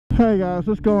Hey guys,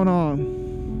 what's going on?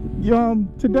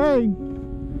 Today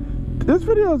this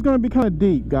video is going to be kind of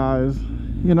deep, guys.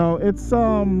 You know, it's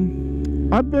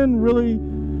I've been really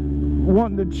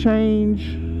wanting to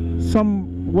change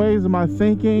some ways of my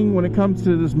thinking when it comes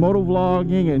to this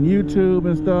motovlogging and YouTube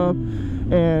and stuff.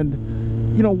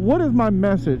 And you know, what is my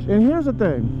message? And here's the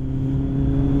thing,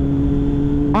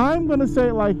 I'm going to say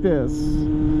it like this: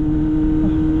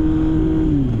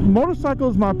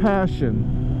 motorcycle is my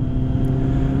passion.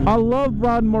 I love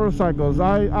riding motorcycles.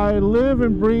 I live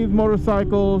and breathe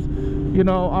motorcycles. You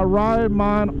know, I ride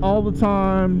mine all the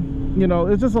time. You know,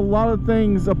 it's just a lot of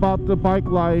things about the bike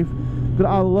life that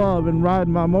I love and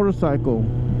riding my motorcycle.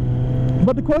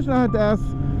 But the question I had to ask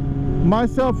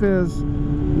myself is,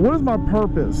 what is my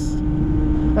purpose?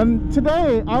 And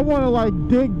today I want to like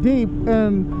dig deep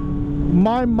in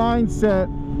my mindset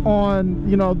on,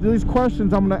 you know, these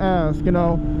questions I'm going to ask. You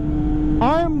know,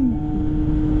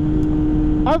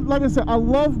 like I said, I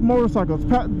love motorcycles.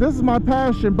 This is my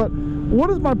passion, but what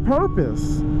is my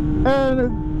purpose?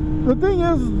 And the thing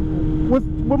is,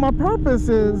 what my purpose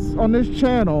is on this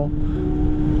channel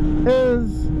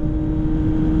is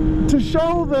to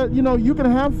show that, you know, you can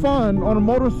have fun on a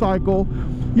motorcycle,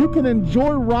 you can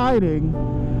enjoy riding,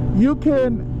 you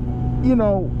can, you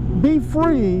know, be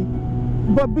free,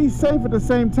 but be safe at the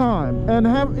same time,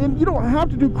 and you don't have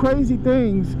to do crazy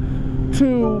things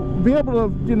to be able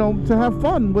to, you know, to have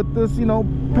fun with this, you know,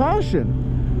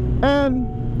 passion.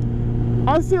 And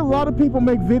I see a lot of people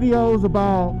make videos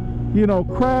about, you know,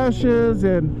 crashes,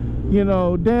 and, you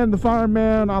know, Dan the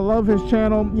Fireman, I love his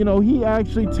channel. You know, he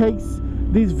actually takes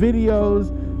these videos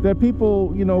that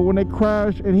people, you know, when they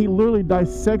crash, and he literally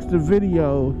dissects the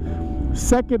video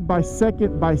second by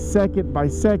second by second by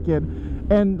second,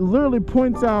 and literally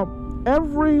points out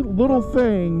every little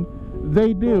thing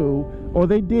they do or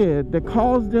they did that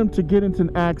caused them to get into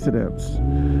accidents.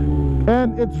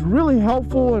 And it's really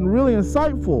helpful and really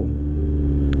insightful.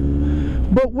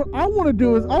 But what I want to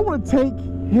do is I want to take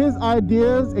his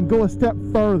ideas and go a step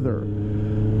further.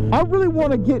 I really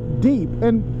want to get deep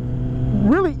and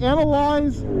really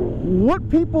analyze what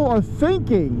people are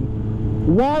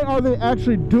thinking. Why are they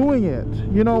actually doing it?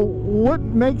 You know, what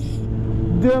makes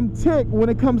them tick when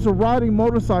it comes to riding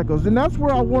motorcycles? And that's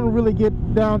where I want to really get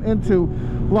down into.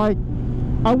 Like,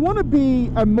 I want to be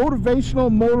a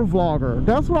motivational motor vlogger.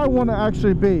 That's what I want to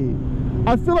actually be.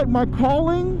 I feel like my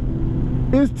calling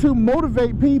is to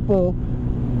motivate people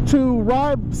to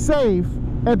ride safe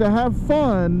and to have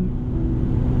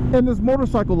fun in this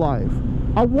motorcycle life.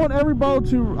 I want everybody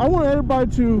to ride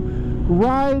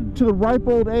to the ripe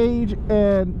old age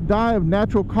and die of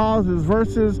natural causes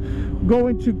versus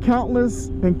going to countless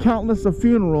and countless of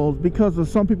funerals because of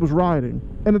some people's riding.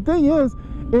 And the thing is,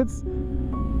 it's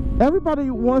everybody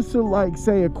wants to, like,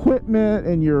 say equipment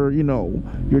and your, you know,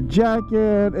 your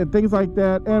jacket and things like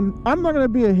that. And I'm not going to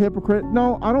be a hypocrite.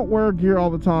 No, I don't wear gear all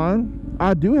the time.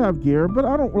 I do have gear, but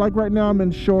I don't, like right now I'm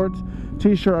in shorts,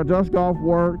 t-shirt. I just got off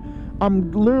work.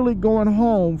 I'm literally going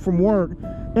home from work,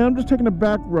 and I'm just taking the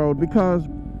back road because,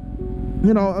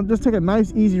 you know, I'm just taking a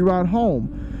nice easy ride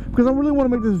home, because I really want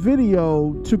to make this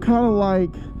video to kind of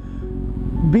like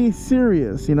be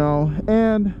serious, you know.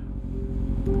 And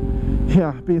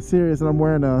yeah, being serious, and I'm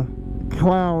wearing a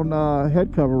clown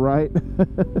head cover, right?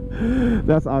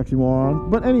 That's oxymoron.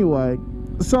 But anyway,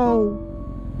 so,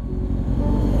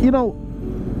 you know,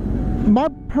 my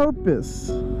purpose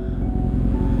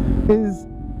is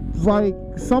like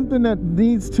something that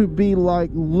needs to be like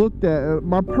looked at.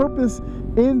 My purpose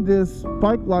in this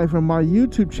bike life and my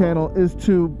YouTube channel is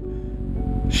to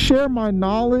share my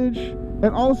knowledge and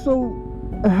also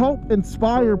help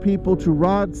inspire people to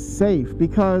ride safe,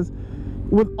 because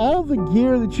with all the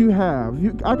gear that you have,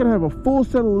 I can have a full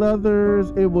set of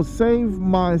leathers, it will save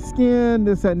my skin,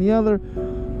 this, that, and the other.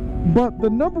 But the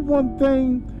number one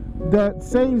thing that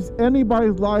saves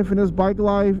anybody's life in this bike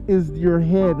life is your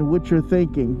head and what you're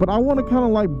thinking. But I want to kind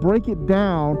of like break it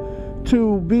down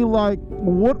to be like,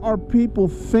 what are people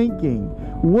thinking?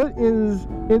 What is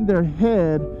in their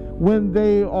head when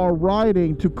they are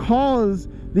riding to cause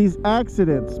these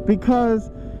accidents? Because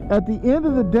at the end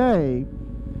of the day,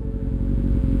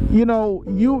 you know,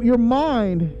 your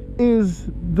mind is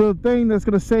the thing that's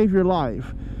going to save your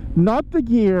life, not the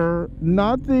gear,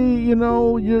 not the, you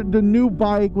know, the new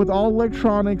bike with all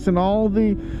electronics and all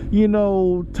the, you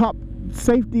know, top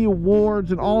safety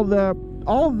awards and all that.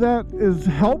 All of that is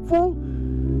helpful,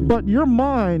 but your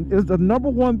mind is the number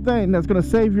one thing that's going to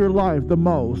save your life the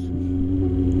most.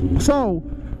 So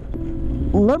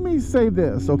let me say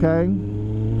this, okay?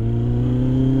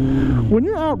 When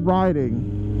you're out riding,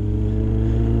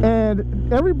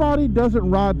 and everybody doesn't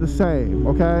ride the same,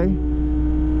 okay?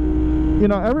 You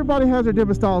know, everybody has their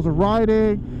different styles of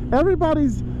riding.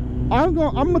 Everybody's, I'm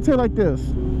gonna tell you like this.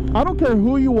 I don't care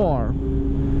who you are.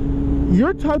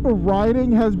 Your type of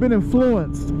riding has been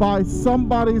influenced by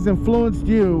somebody's influenced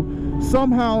you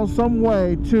somehow, some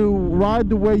way to ride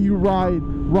the way you ride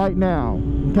right now,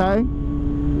 okay?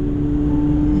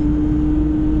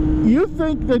 You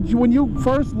think that when you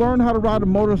first learned how to ride a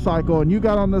motorcycle and you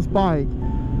got on this bike,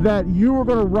 that you were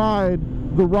going to ride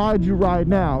the ride you ride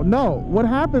now. No, what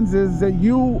happens is that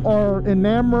you are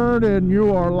enamored and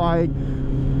you are like,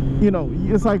 you know,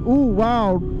 it's like, ooh,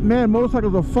 wow, man,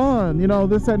 motorcycles are fun, you know,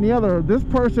 this, that, and the other. This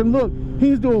person, look,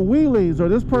 he's doing wheelies. Or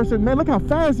this person, man, look how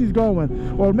fast he's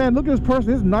going. Or, man, look at this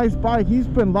person, his nice bike. He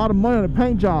spent a lot of money on a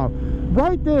paint job.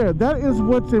 Right there, that is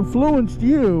what's influenced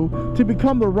you to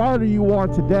become the rider you are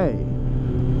today.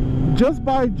 Just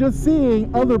by just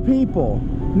seeing other people.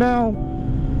 Now,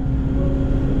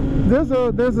 there's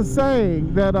a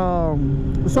saying that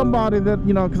somebody that,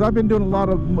 you know, because I've been doing a lot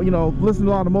of, you know, listening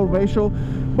to a lot of motivational,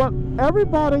 but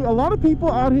everybody, a lot of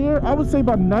people out here, I would say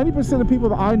about 90% of people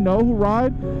that I know who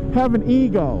ride have an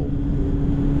ego.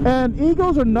 And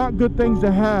egos are not good things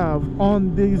to have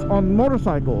on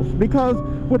motorcycles, because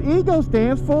what ego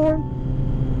stands for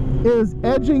is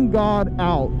edging God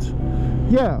out.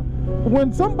 Yeah,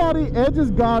 when somebody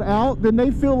edges God out, then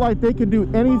they feel like they can do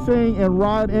anything and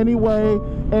ride anyway,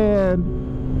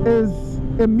 and is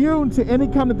immune to any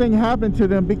kind of thing happening to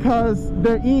them because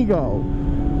their ego.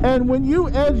 And when you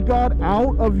edge God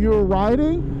out of your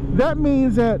riding, that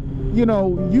means that, you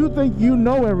know, you think you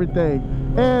know everything.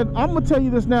 And I'm gonna tell you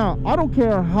this now, I don't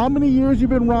care how many years you've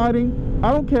been riding,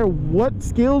 I don't care what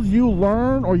skills you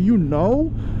learn or you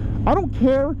know, I don't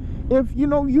care if, you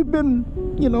know, you've been,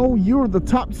 you know, you're the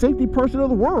top safety person of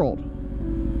the world.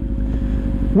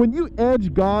 When you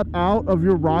edge God out of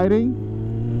your riding,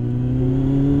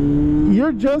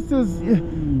 you're just as,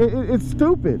 it's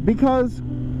stupid, because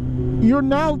you're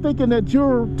now thinking that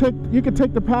you can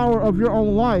take the power of your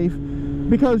own life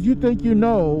because you think you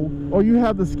know or you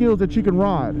have the skills that you can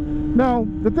ride. Now,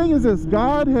 the thing is this,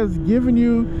 God has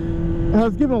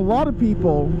given a lot of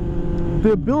people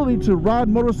the ability to ride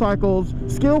motorcycles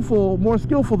more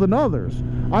skillful than others.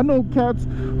 I know cats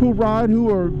who ride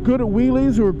who are good at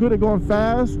wheelies, who are good at going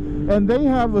fast, and they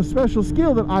have a special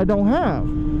skill that I don't have.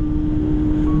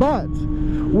 But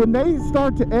when they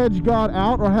start to edge God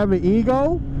out or have an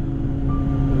ego,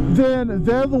 then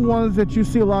they're the ones that you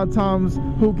see a lot of times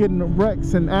who get in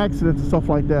wrecks and accidents and stuff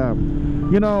like that.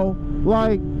 You know,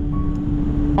 like,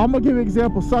 I'm gonna give you an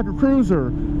example, Soccer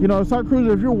Cruiser. You know, Soccer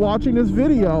Cruiser, if you're watching this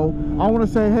video, I want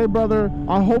to say, hey brother,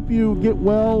 I hope you get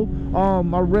well.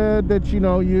 I read that, you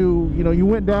know, you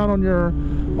went down on your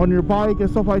bike and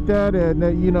stuff like that, and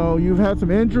that, you know, you've had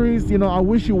some injuries. You know, I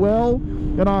wish you well,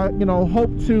 and I, you know,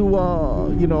 hope to,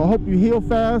 you know, hope you heal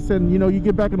fast, and, you know, you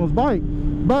get back on those bike.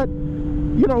 But,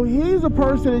 you know, he's a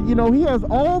person, you know, he has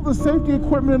all the safety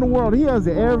equipment in the world. He has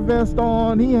the air vest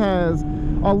on, he has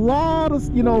a lot of,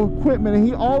 you know, equipment, and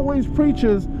he always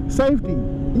preaches safety.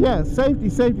 Yes, safety,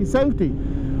 safety, safety.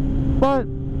 But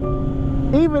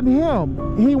even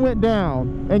him, he went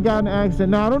down and got in an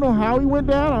accident. Now, I don't know how he went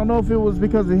down. I don't know if it was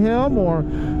because of him or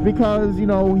because, you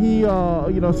know, he,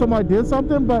 you know, somebody did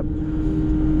something. But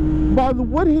by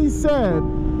what he said,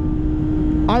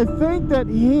 I think that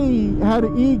he had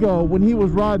an ego when he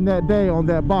was riding that day on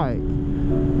that bike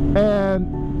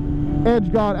and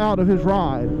edged God out of his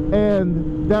ride.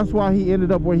 And that's why he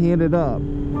ended up where he ended up.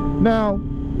 Now,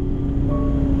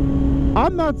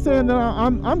 I'm not saying that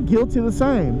I'm guilty of the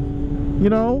same. You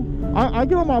know, I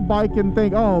get on my bike and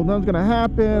think, oh, nothing's gonna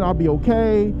happen, I'll be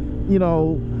okay. You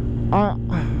know,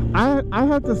 I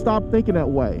have to stop thinking that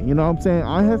way. You know what I'm saying?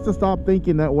 I have to stop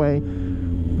thinking that way,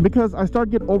 because I start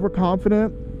getting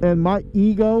overconfident and my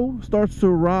ego starts to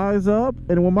rise up.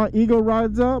 And when my ego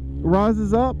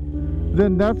rises up,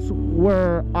 then that's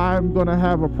where I'm gonna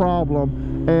have a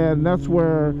problem, and that's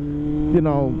where, you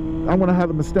know, I'm gonna have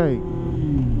a mistake.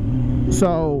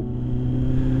 So,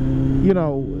 you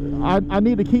know, I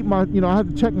need to keep my, you know, I have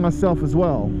to check myself as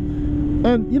well.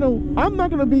 And, you know, I'm not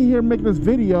going to be here making this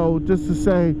video just to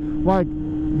say, like,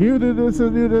 you do this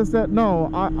and do this, that. No,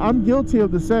 I'm guilty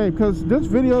of the same, because this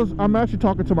video, I'm actually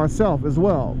talking to myself as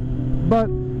well. But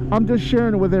I'm just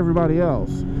sharing it with everybody else.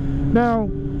 Now,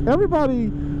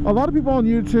 everybody, a lot of people on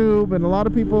YouTube and a lot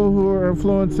of people who are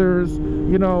influencers,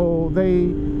 you know,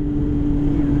 they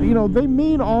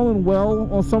mean all and well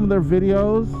on some of their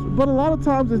videos, but a lot of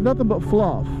times it's nothing but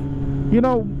fluff. You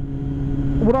know,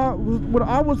 what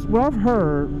I've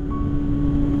heard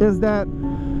is that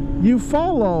you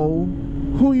follow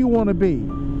who you want to be.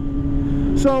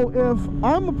 So if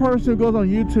I'm a person who goes on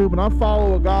YouTube and I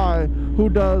follow a guy who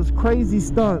does crazy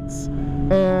stunts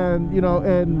and, you know,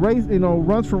 and race, you know,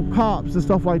 runs from cops and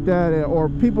stuff like that, or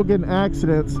people getting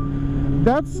accidents.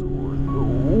 That's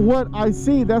what I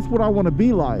see. That's what I want to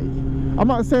be like. I'm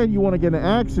not saying you want to get in an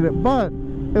accident, but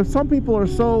if some people are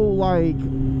so like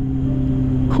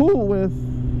cool with,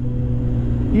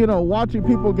 you know, watching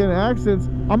people get in accidents,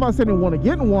 I'm not saying they want to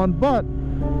get in one, but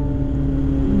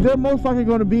they're most likely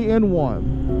going to be in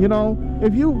one. You know,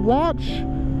 if you watch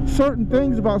certain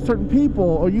things about certain people,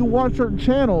 or you watch certain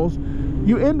channels,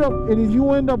 you end up, and if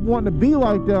you end up wanting to be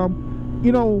like them,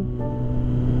 you know,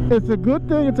 it's a good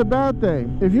thing, it's a bad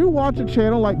thing. If you watch a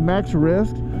channel like Max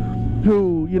Risk,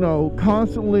 who, you know,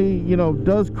 constantly, you know,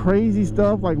 does crazy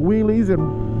stuff like wheelies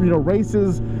and, you know,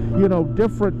 races, you know,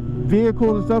 different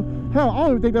vehicles and stuff. Hell, I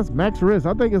don't even think that's Max Risk.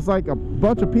 I think it's like a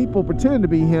bunch of people pretending to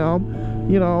be him,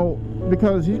 you know,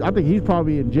 because I think he's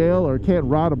probably in jail or can't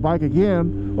ride a bike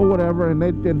again or whatever,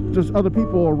 and just other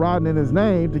people are riding in his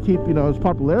name to keep, you know, his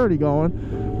popularity going.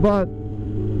 But,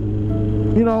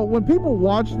 you know, when people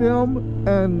watch them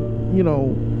and, you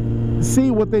know,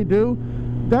 see what they do,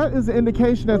 that is an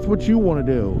indication that's what you want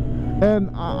to do.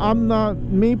 And I'm not,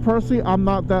 me personally, I'm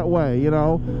not that way, you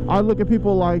know. I look at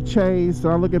people like Chase,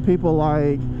 and I look at people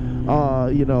like,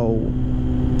 you know,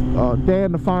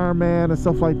 Dan the Fireman and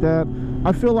stuff like that.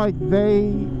 I feel like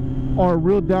they are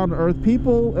real down-to-earth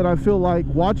people, and I feel like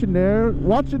when I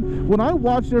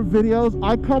watch their videos,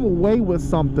 I come away with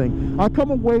something. I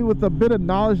come away with a bit of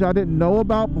knowledge I didn't know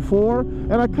about before,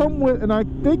 and I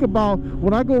think about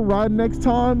when I go ride next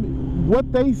time,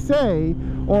 what they say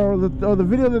or the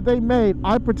video that they made,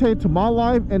 I pertain to my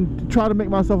life and try to make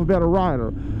myself a better rider.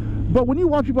 But when you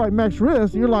watch people like Max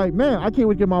Risk, you're like, man, I can't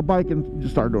wait to get my bike and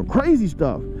just start doing crazy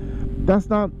stuff. That's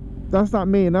not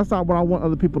me, and that's not what I want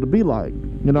other people to be like,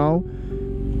 you know.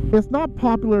 It's not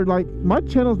popular. Like, my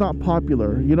channel's not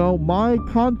popular, you know. My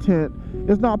content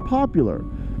is not popular,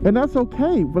 and that's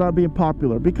okay without being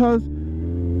popular, because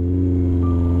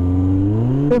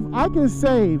if I can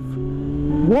save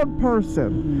one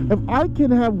person, if I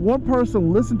can have one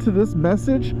person listen to this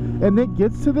message and it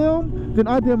gets to them, then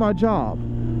I did my job.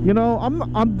 You know,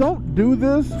 I don't do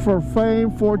this for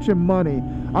fame, fortune, money.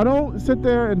 I don't sit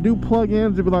there and do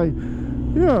plugins and be like,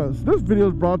 yes, this video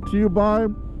is brought to you by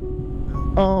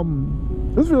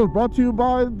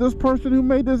this person who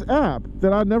made this app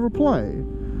that I never play.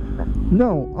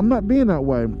 No, I'm not being that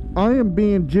way. I am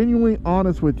being genuinely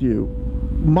honest with you.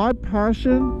 My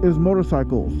passion is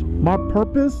motorcycles. My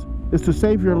purpose is to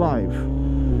save your life.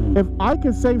 If I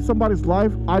can save somebody's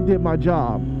life, I did my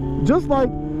job. Just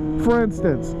like, for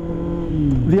instance,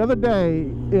 the other day,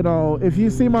 you know, if you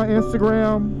see my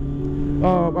Instagram,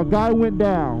 a guy went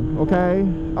down, okay,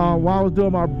 while I was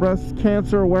doing my breast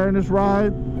cancer awareness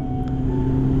ride.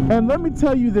 And let me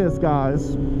tell you this,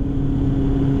 guys.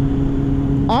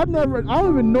 I don't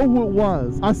even know who it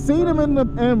was. I seen him in the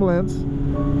ambulance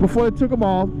before they took him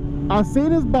off. I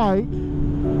seen his bike.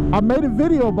 I made a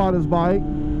video about his bike.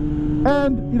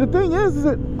 And the thing is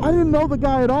that I didn't know the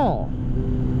guy at all.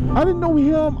 I didn't know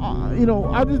him, you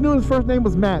know, I just knew his first name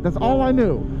was Matt. That's all I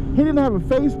knew. He didn't have a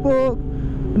Facebook,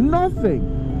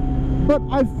 nothing. But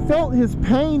I felt his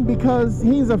pain because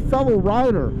he's a fellow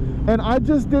rider. And I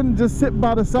just didn't just sit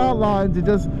by the sidelines and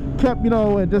just kept, you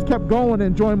know, and just kept going and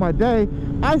enjoying my day.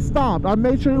 I stopped. I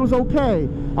made sure he was okay.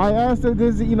 I asked him,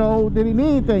 you know, did he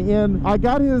need anything? And I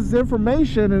got his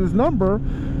information and his number.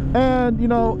 And, you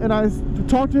know, and I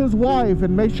talked to his wife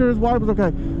and made sure his wife was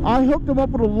okay. I hooked him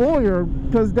up with a lawyer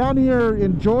because down here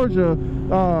in Georgia,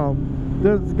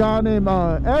 there's a guy named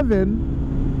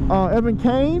Evan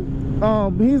Kane.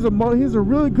 He's a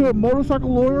really good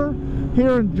motorcycle lawyer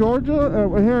here in Georgia,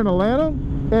 here in Atlanta,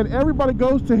 and everybody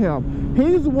goes to him.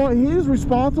 He's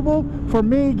responsible for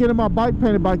me getting my bike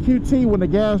painted by QT when the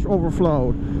gas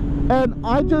overflowed. And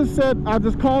I just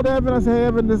called Evan. I said, hey,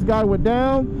 Evan, this guy went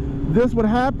down. This would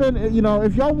happen. You know,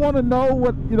 if y'all want to know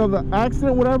what, you know, the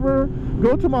accident, whatever,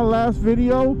 go to my last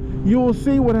video. You will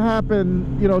see what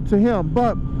happened, you know, to him.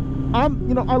 But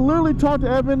you know, I literally talked to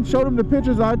Evan, showed him the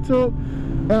pictures I took,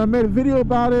 and I made a video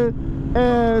about it.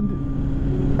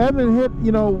 And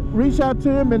Evan reached out to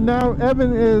him, and now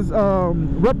Evan is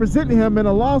representing him in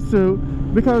a lawsuit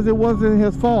because it wasn't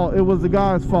his fault. It was the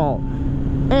guy's fault.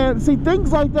 And see,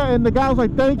 things like that, and the guy was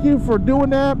like, thank you for doing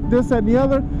that, this, that, and the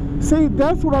other. See,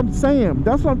 that's what I'm saying.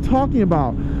 That's what I'm talking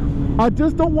about. I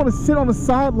just don't want to sit on the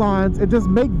sidelines and just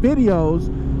make videos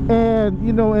and,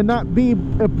 you know, and not be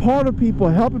a part of people,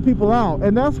 helping people out.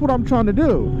 And that's what I'm trying to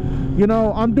do. You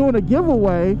know, I'm doing a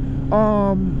giveaway,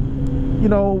 you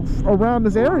know, around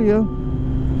this area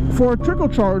for a trickle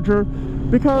charger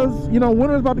because, you know,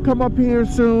 winter's about to come up here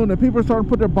soon and people are starting to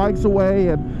put their bikes away,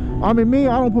 and I mean,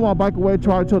 I don't put my bike away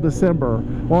until December,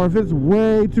 or if it's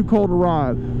way too cold to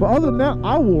ride. But other than that,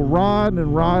 I will ride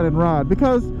and ride and ride,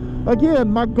 because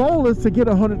again, my goal is to get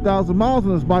 100,000 miles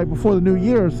on this bike before the new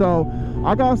year. So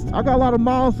I got a lot of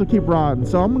miles to keep riding,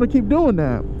 so I'm gonna keep doing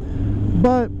that.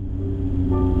 But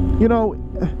you know,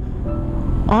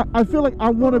 I feel like I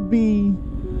want to be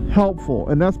helpful,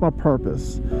 and that's my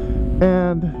purpose.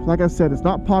 And like I said, it's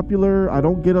not popular. I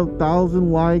don't get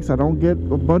 1,000 likes. I don't get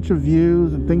a bunch of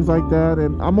views and things like that.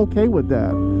 And I'm okay with that.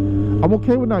 I'm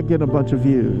okay with not getting a bunch of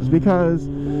views, because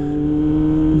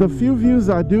the few views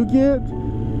I do get,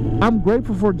 I'm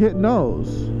grateful for getting those.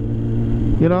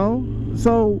 You know?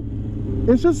 So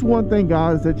it's just one thing,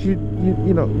 guys, that you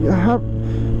know, have,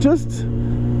 just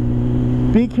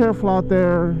be careful out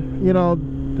there. You know,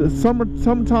 the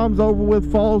summertime's over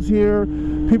with, fall's here.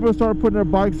 People start putting their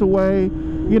bikes away.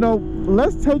 You know,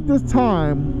 let's take this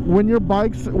time when you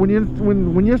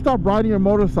stop riding your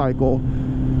motorcycle.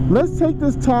 Let's take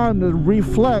this time to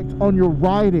reflect on your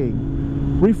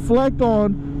riding. Reflect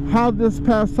on how this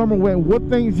past summer went, what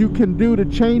things you can do to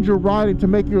change your riding to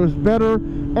make you a better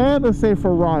and a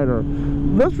safer rider.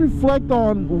 Let's reflect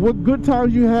on what good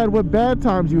times you had, what bad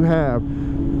times you have.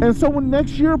 And so when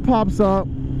next year pops up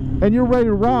and you're ready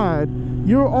to ride,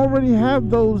 you already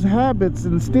have those habits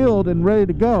instilled and ready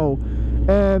to go,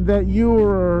 and that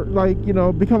you're, like, you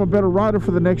know, become a better rider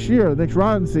for the next year, next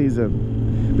riding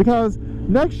season. Because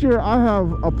next year I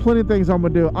have plenty of things I'm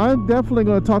gonna do. I'm definitely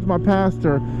gonna talk to my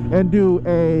pastor and do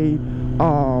a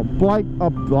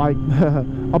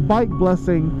bike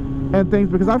blessing and things,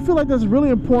 because I feel like that's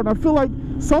really important. I feel like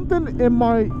something in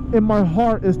my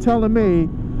heart is telling me,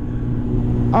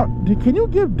 can you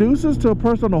give deuces to a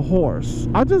person on a horse?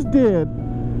 I just did.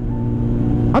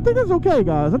 I think that's okay,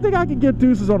 guys. I think I can get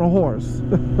deuces on a horse.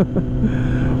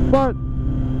 But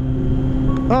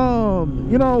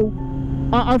you know,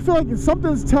 I feel like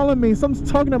something's telling me, something's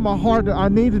tugging at my heart that I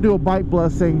need to do a bike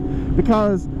blessing,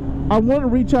 because I want to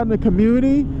reach out in the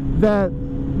community that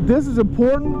this is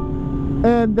important,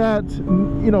 and that,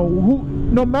 you know,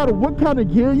 no matter what kind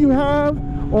of gear you have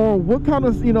or what kind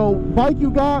of, you know, bike you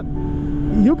got,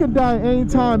 you can die at any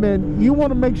time, and you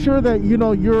want to make sure that, you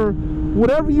know, you're,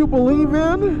 whatever you believe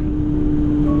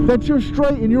in, that you're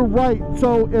straight and you're right.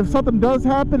 So if something does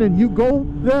happen and you go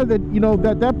there, that, you know,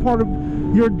 that part of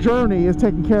your journey is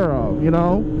taken care of, you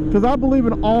know, because I believe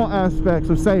in all aspects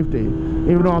of safety,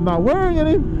 even though I'm not wearing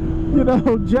any, you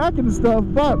know, jacket and stuff,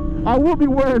 but I will be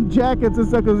wearing jackets and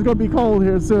stuff, because it's going to be cold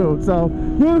here soon. So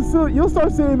you'll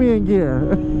start seeing me in gear.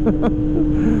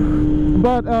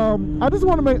 But I just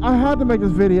want to I had to make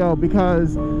this video,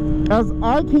 because as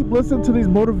I keep listening to these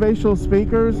motivational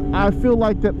speakers, I feel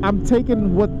like that I'm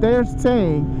taking what they're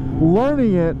saying,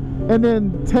 learning it, and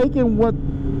then taking what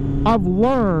I've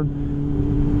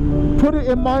learned, put it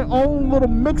in my own little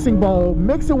mixing bowl,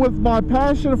 mix it with my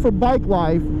passion for bike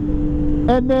life,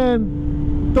 and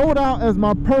then throw it out as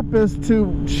my purpose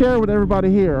to share with everybody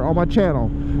here on my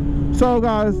channel. So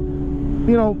guys,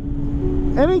 you know,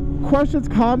 any questions,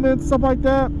 comments, stuff like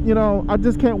that, you know, I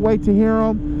just can't wait to hear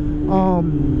them.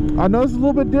 I know it's a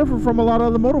little bit different from a lot of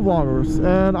other motor vloggers,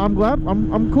 and I'm glad,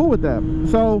 I'm cool with that.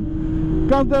 So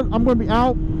guys, I'm going to be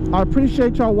out. I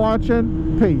appreciate y'all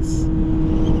watching. Peace.